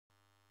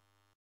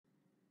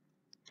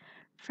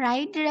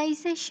Fried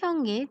রাইসের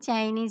সঙ্গে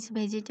Chinese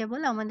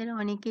vegetable আমাদের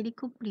অনেকেরই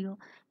খুব প্রিয়।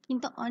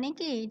 কিন্তু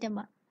অনেকে এটা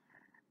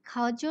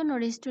খাওয়ার জন্য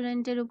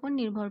রেস্টুরেন্টের উপর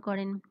নির্ভর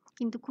করেন।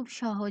 কিন্তু খুব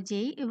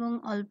সহজেই এবং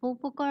অল্প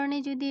উপকরণে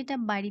যদি এটা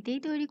বাড়িতেই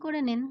তৈরি করে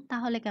নেন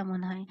তাহলে কেমন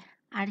হয়?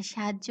 আর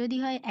স্বাদ যদি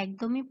হয়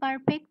একদমই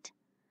পারফেক্ট,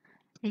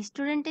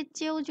 রেস্টুরেন্টের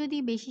চেয়েও যদি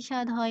বেশি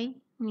স্বাদ হয়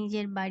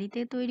নিজের বাড়িতে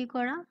তৈরি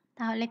করা,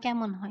 তাহলে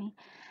কেমন হয়?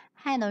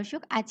 হ্যাঁ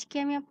দর্শক, আজকে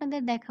আমি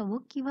আপনাদের দেখাবো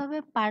কিভাবে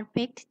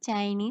পারফেক্ট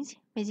চাইনিজ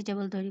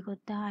ভেজিটেবল তৈরি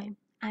করতে হয়।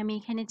 আমি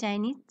এখানে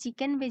চাইনিজ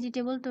চিকেন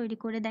ভেজিটেবল তৈরি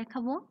করে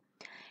দেখাবো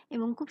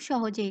এবং খুব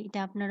সহজেই এটা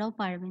আপনারাও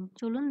পারবেন।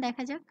 চলুন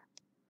দেখা যাক।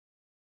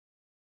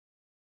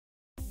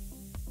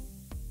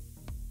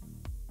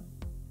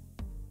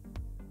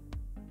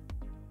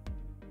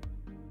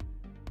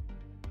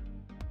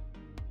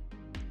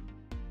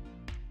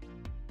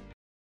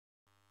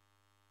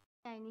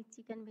 চাইনিজ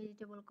চিকেন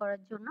ভেজিটেবল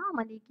করার জন্য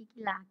আমাদের কি কি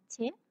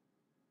লাগছে?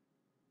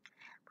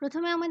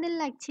 প্রথমে আমাদের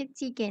লাগছে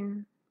চিকেন।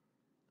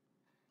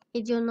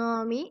 এর জন্য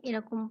আমি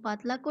এরকম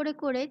পাতলা করে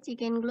করে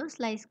চিকেনগুলো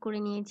স্লাইস করে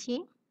নিয়েছি।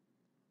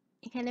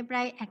 এখানে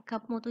প্রায় 1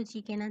 কাপ মতো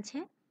চিকেন আছে।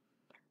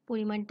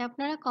 পরিমাণটা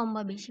আপনারা কম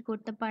বা বেশি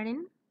করতে পারেন।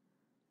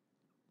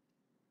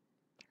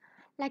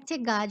 লাগছে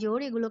গাজর,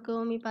 এগুলোকেও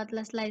আমি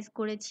পাতলা স্লাইস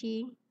করেছি।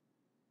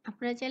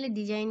 আপনারা চাইলে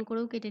ডিজাইন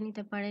করেও কেটে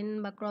নিতে পারেন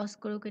বা ক্রস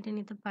করেও কেটে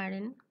নিতে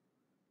পারেন।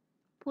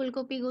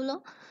 ফুলকপিগুলো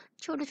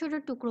ছোট ছোট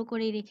টুকরো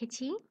করে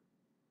রেখেছি।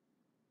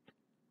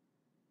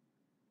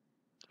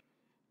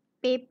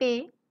 পেঁপে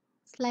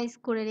স্লাইস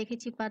করে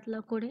রেখেছি পাতলা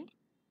করে।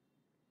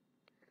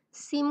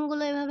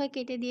 সিমগুলো এভাবে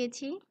কেটে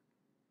দিয়েছি।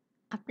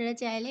 আপনারা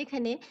চাইলে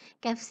এখানে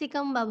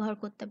ক্যাপসিকাম ব্যবহার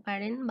করতে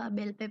পারেন বা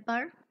বেল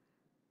পেপার।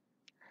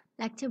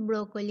 লাগছে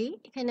ব্রোকলি,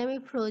 এখানে আমি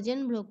ফ্রোজেন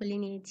ব্রোকলি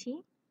নিয়েছি,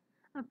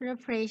 আপনারা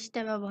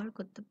ফ্রেশটা ব্যবহার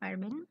করতে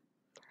পারবেন।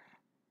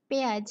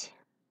 পেঁয়াজ,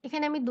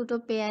 এখানে আমি দুটো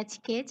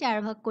পেঁয়াজকে 4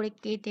 ভাগ করে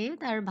কেটে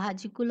তার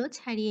ভাঁজগুলো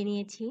ছাড়িয়ে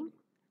নিয়েছি।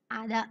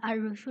 আদা আর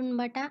রসুন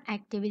বাটা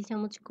 1 টেবিল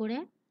চামচ করে।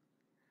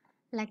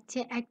 লাগছে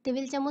 1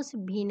 টেবিল চামচ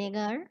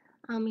ভিনেগার,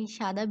 আমি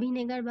সাদা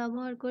ভিনেগার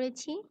ব্যবহার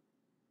করেছি।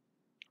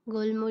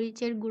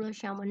 গোলমরিচের গুঁড়ো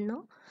সামান্য,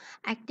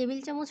 1 টেবিল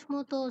চামচ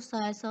মতো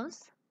সয়া সস।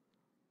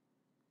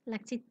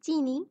 লাগছে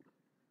চিনি,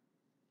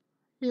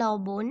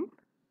 লবণ,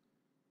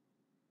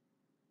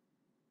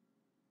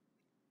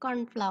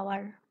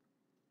 কর্নফ্লাওয়ার।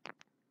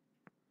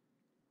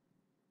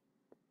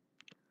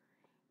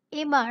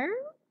 এবার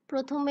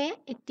প্রথমে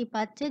একটি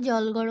পাত্রে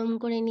জল গরম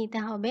করে নিতে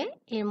হবে।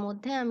 এর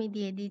মধ্যে আমি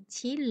দিয়ে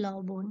দিচ্ছি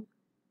লবণ।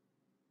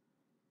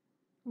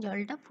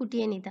 জলটা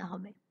ফুটিয়ে নিতে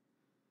হবে।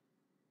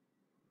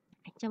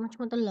 1 চামচ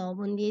মতো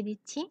লবণ দিয়ে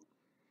দিচ্ছি,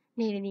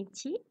 নেড়ে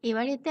নিচ্ছি।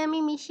 এবার এতে আমি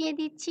মিশিয়ে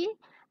দিচ্ছি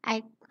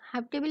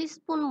 1/2 টেবিল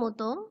স্পুন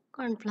মতো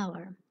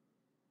কর্নফ্লাওয়ার।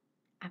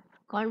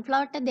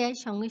 কর্নফ্লাওয়ারটা দেওয়ার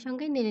সঙ্গে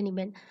সঙ্গে নেড়ে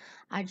নেবেন।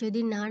 আর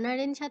যদি না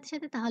নাড়েন সাথে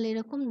সাথে তাহলে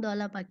এরকম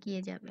দলা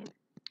পাকিয়ে যাবে।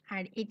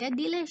 আর এটা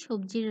দিলে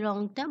সবজির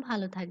রঙটা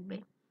ভালো থাকবে।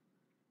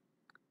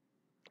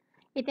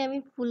 এতে আমি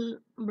ফুল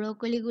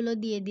ব্রোকলিগুলো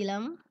দিয়ে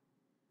দিলাম।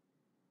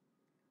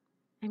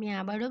 আমি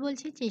আবারও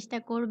বলছি, চেষ্টা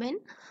করবেন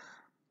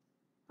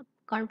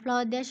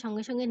কর্নফ্লাওয়ার দেওয়ার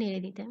সঙ্গে সঙ্গে নেড়ে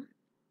দিতে।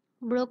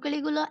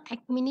 ব্রোকলিগুলো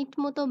 1 মিনিট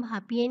মতো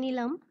ভাপিয়ে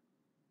নিলাম।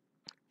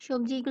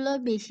 সবজিগুলো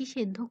বেশি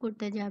সেদ্ধ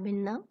করতে যাবেন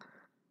না।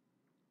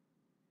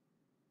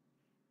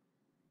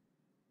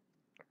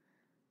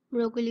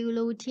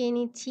 ব্রোকলিগুলো উঠিয়ে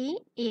নিচ্ছি।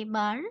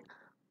 এবার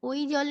ওই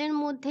জলের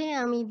মধ্যে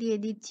আমি দিয়ে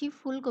দিচ্ছি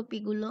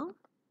ফুলকপিগুলো।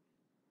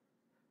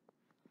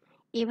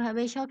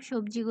 এভাবে সব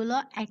সবজিগুলো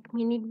 1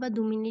 মিনিট বা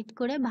 2 মিনিট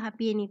করে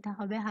ভাপিয়ে নিতে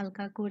হবে,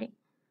 হালকা করে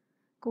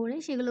করে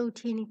সেগুলো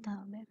উঠিয়ে নিতে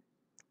হবে।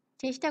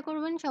 চেষ্টা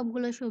করবেন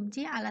সবগুলো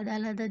সবজি আলাদা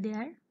আলাদা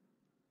দেওয়ার।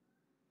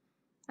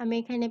 আমি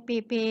এখানে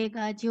পেঁপে,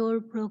 গাজর,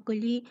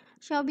 ব্রোকলি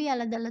সবই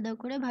আলাদা আলাদা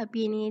করে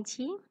ভাপিয়ে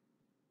নিয়েছি।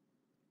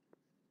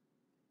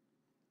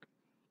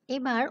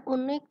 এবার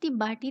অন্য একটি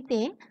বাটিতে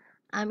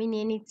আমি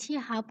নিয়ে নিচ্ছি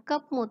 1/2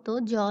 কাপ মতো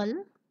জল।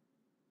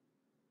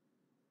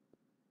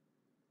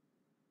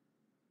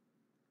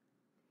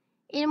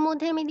 এর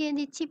মধ্যে আমি দিয়ে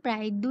দিচ্ছি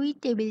প্রায় 2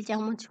 টেবিল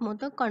চামচ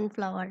মতো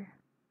কর্নফ্লাওয়ার।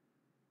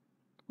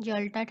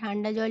 জলটা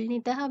ঠান্ডা জল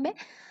নিতে হবে।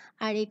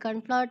 আর এই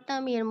কর্নফ্লাওয়ারটা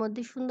আমি এর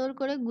মধ্যে সুন্দর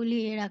করে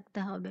গুলিয়ে রাখতে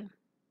হবে,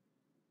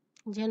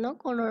 যেন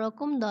কোনো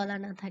রকম দলা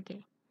না থাকে।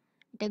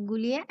 এটা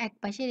গুলিয়ে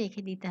একপাশে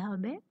রেখে দিতে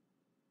হবে।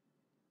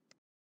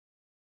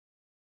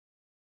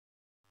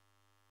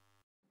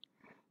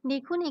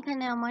 দেখুন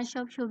এখানে আমার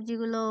সব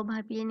সবজিগুলো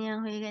ভাপিয়ে নেওয়া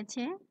হয়ে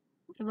গেছে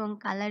এবং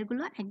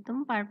কালারগুলো একদম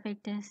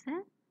পারফেক্ট আছে।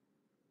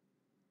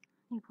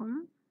 দেখুন,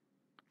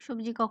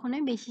 সবজি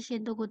কখনোই বেশি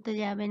সেদ্ধ করতে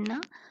যাবেন না।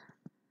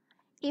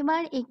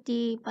 এবার একটি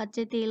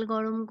পাত্রে তেল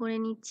গরম করে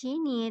নিচ্ছি,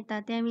 নিয়ে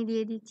তাতে আমি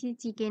দিয়ে দিচ্ছি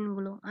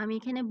চিকেনগুলো। আমি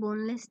এখানে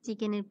বোনলেস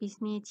চিকেনের পিস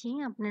নিয়েছি,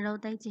 আপনারাও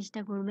তাই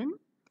চেষ্টা করবেন।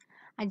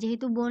 আর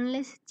যেহেতু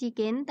বোনলেস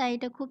চিকেন তাই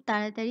এটা খুব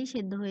তাড়াতাড়ি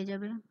সেদ্ধ হয়ে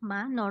যাবে বা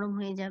নরম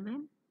হয়ে যাবে।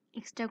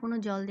 এক্সট্রা কোনো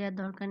জল দেওয়ার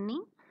দরকার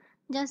নেই,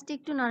 জাস্ট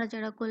একটু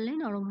নাড়াচাড়া করলেই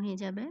নরম হয়ে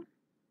যাবে।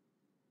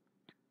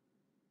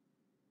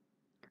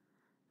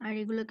 আর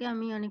এগুলোকে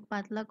আমি অনেক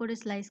পাতলা করে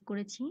স্লাইস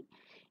করেছি।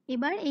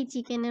 এবার এই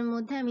চিকেনের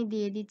মধ্যে আমি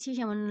দিয়ে দিচ্ছি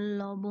সামান্য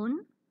লবণ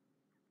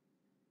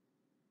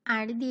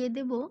আর দিয়ে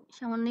দেব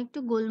সামান্য একটু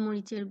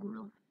গোলমরিচের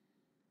গুঁড়ো।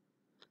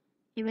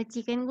 এবার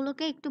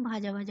চিকেনগুলোকে একটু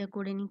ভাজা ভাজা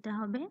করে নিতে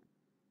হবে।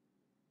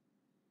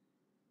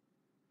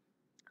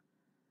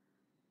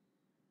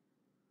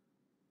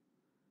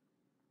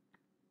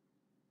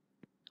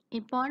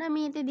 এরপর আমি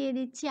এতে দিয়ে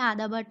দিচ্ছি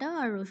আদা বাটা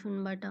আর রসুন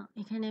বাটা।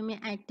 এখানে আমি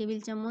 1 টেবিল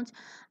চামচ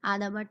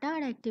আদা বাটা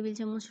আর 1 টেবিল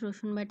চামচ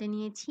রসুন বাটা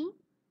নিয়েছি।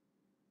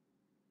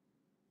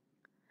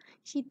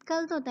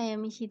 শীতকাল তো, তাই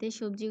আমি শীতের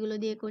সবজিগুলো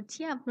দিয়ে করছি।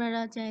 আপনারা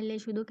চাইলে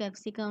শুধু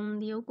ক্যাপসিকাম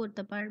দিয়েও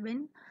করতে পারবেন।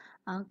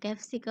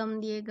 ক্যাপসিকাম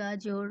দিয়ে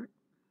গাজর,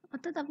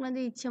 অর্থাৎ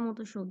আপনাদের ইচ্ছা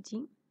মতো সবজি।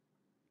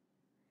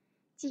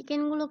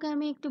 চিকেনগুলোকে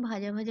আমি একটু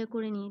ভাজা ভাজা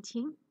করে নিয়েছি,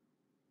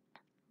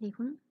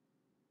 দেখুন।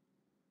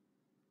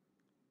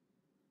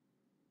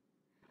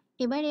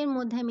 এবার এর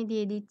মধ্যে আমি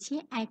দিয়ে দিচ্ছি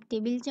 1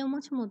 টেবিল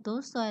চামচ মতো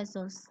সয়া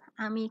সস।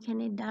 আমি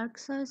এখানে ডার্ক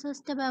সয়া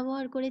সসটা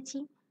ব্যবহার করেছি।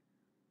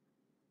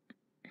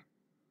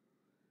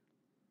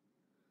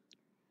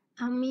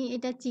 আমি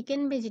এটা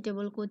চিকেন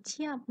ভেজিটেবল করছি,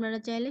 আপনারা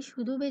চাইলে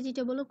শুধু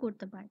ভেজিটেবলও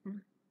করতে পারেন।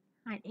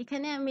 আর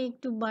এখানে আমি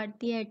একটু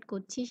বাড়তি অ্যাড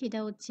করছি, সেটা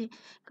হচ্ছে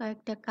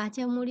কয়েকটা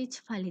কাঁচামরিচ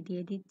ফালি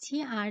দিয়ে দিচ্ছি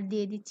আর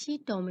দিয়ে দিচ্ছি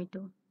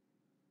টমেটো।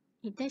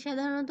 এটা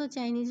সাধারণত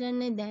চাইনিজ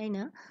রান্নায় দেয়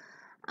না,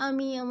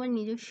 আমি আমার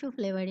নিজস্ব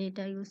ফ্লেভারে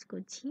এটা ইউজ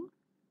করছি।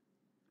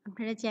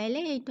 আপনারা চাইলে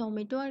এই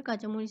টমেটো আর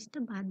কাঁচামরিচটা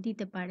বাদ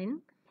দিতে পারেন,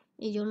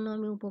 এই জন্য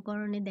আমি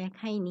উপকরণে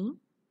দেখাইনি।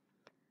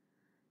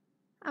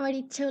 আবার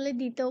ইচ্ছে হলে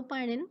দিতেও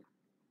পারেন।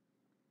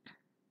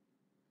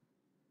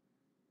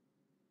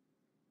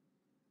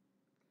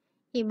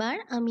 এবার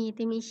আমি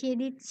এতে মিশিয়ে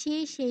দিচ্ছি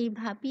সেই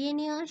ভাপিয়ে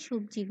নেওয়া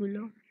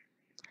সবজিগুলো।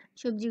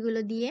 সবজিগুলো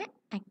দিয়ে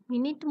 1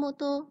 মিনিট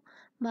মতো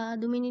বা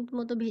 2 মিনিট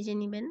মতো ভেজে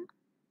নেবেন।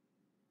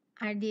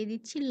 আর দিয়ে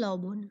দিচ্ছি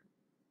লবণ।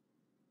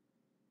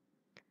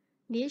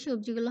 দিয়ে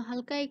সবজিগুলো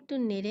হালকা একটু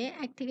নেড়ে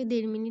 1 থেকে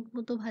 1.5 মিনিট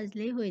মতো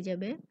ভাজলেই হয়ে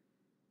যাবে।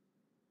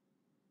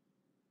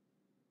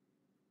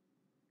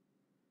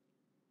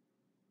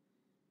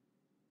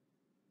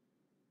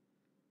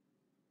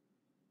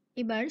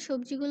 এবার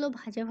সবজিগুলো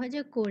ভাজা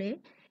ভাজা করে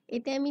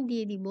এতে আমি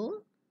দিয়ে দিব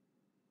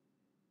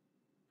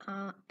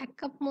 1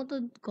 কাপ মতো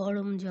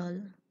গরম জল।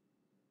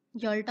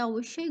 জলটা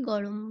অবশ্যই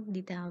গরম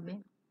দিতে হবে।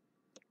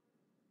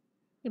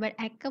 এবার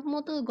 1 কাপ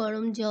মতো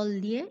গরম জল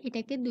দিয়ে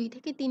এটাকে 2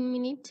 থেকে 3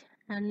 মিনিট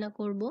রান্না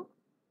করব।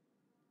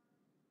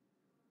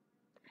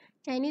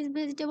 চাইনিজ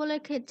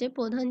ভেজিটেবলের ক্ষেত্রে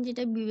প্রধান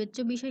যেটা বিবেচ্য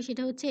বিষয়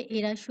সেটা হচ্ছে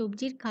এরা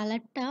সবজির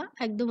কালারটা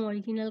একদম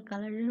অরিজিনাল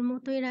কালারের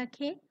মতোই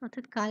রাখে,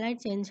 অর্থাৎ কালার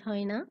চেঞ্জ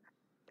হয় না।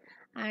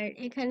 আর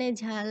এখানে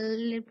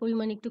ঝালের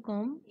পরিমাণ একটু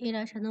কম,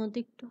 এরা সাধারণত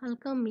একটু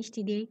হালকা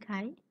মিষ্টি দিয়েই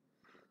খায়।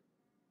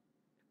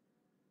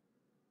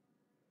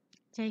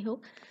 যাই হোক,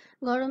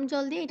 গরম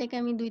জল দিয়ে এটাকে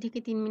আমি 2 থেকে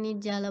 3 মিনিট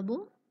জ্বালাবো।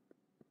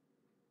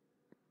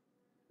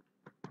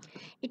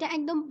 এটা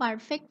একদম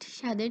পারফেক্ট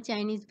স্বাদের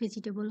চাইনিজ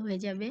ভেজিটেবল হয়ে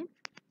যাবে।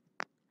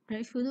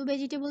 আপনারা শুধু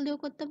ভেজিটেবল দিয়েও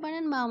করতে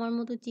পারেন বা আমার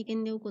মতো চিকেন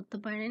দিয়েও করতে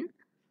পারেন।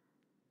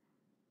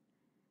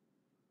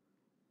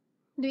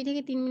 2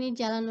 থেকে 3 মিনিট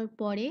জ্বালানোর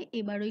পরে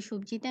এবার ওই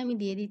সবজিতে আমি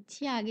দিয়ে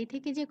দিচ্ছি আগে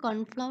থেকে যে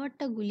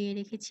কর্নফ্লাওয়ারটা গুলিয়ে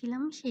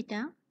রেখেছিলাম সেটা।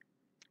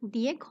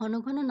 দিয়ে ঘন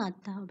ঘন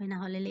নাড়তে হবে, না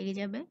হলে লেগে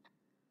যাবে।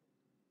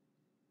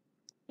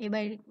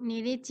 এবার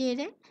নেড়ে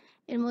চেড়ে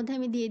এর মধ্যে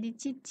আমি দিয়ে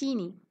দিচ্ছি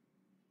চিনি।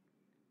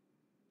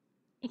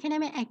 এখানে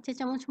আমি 1 চা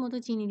চামচ মতো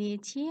চিনি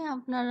দিয়েছি,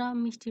 আপনারা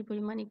মিষ্টির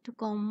পরিমাণ একটু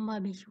কম বা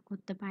বেশি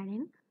করতে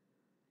পারেন।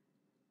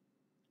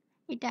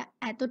 এটা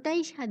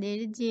এতটাই স্বাদের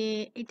যে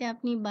এটা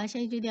আপনি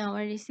বাসায় যদি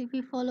আমার রেসিপি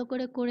ফলো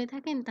করে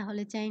থাকেন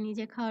তাহলে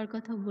চাইনিজে খাওয়ার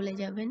কথা ভুলে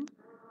যাবেন।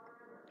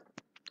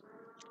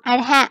 আর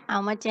হ্যাঁ,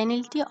 আমার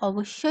চ্যানেলটি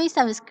অবশ্যই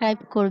সাবস্ক্রাইব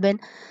করবেন।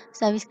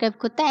 সাবস্ক্রাইব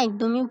করতে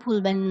একদমই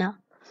ভুলবেন না।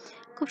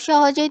 খুব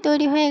সহজেই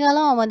তৈরি হয়ে গেল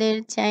আমাদের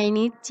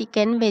চাইনিজ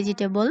চিকেন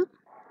ভেজিটেবল।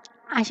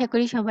 আশা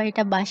করি সবাই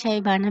এটা বাসায়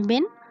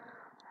বানাবেন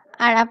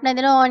আর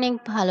আপনাদেরও অনেক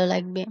ভালো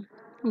লাগবে।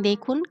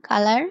 দেখুন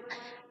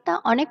কালারটা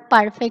অনেক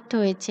পারফেক্ট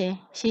হয়েছে,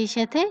 সেই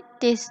সাথে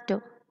টেস্টও।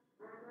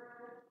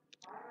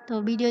 তো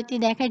ভিডিওটি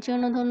দেখার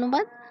জন্য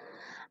ধন্যবাদ।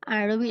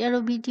 আরও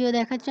ভিডিও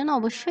দেখার জন্য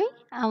অবশ্যই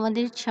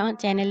আমাদের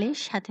চ্যানেলের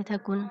সাথে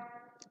থাকুন।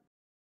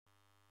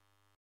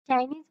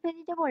 চাইনিজ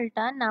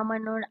ভেজিটেবলটা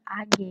নামানোর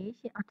আগে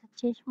অর্থাৎ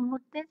শেষ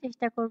মুহূর্তে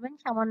চেষ্টা করবেন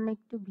সামান্য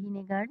একটু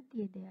ভিনেগার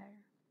দিয়ে দেওয়ার।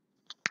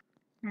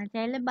 না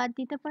চাইলে বাদ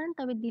দিতে পারেন,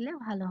 তবে দিলে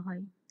ভালো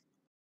হয়।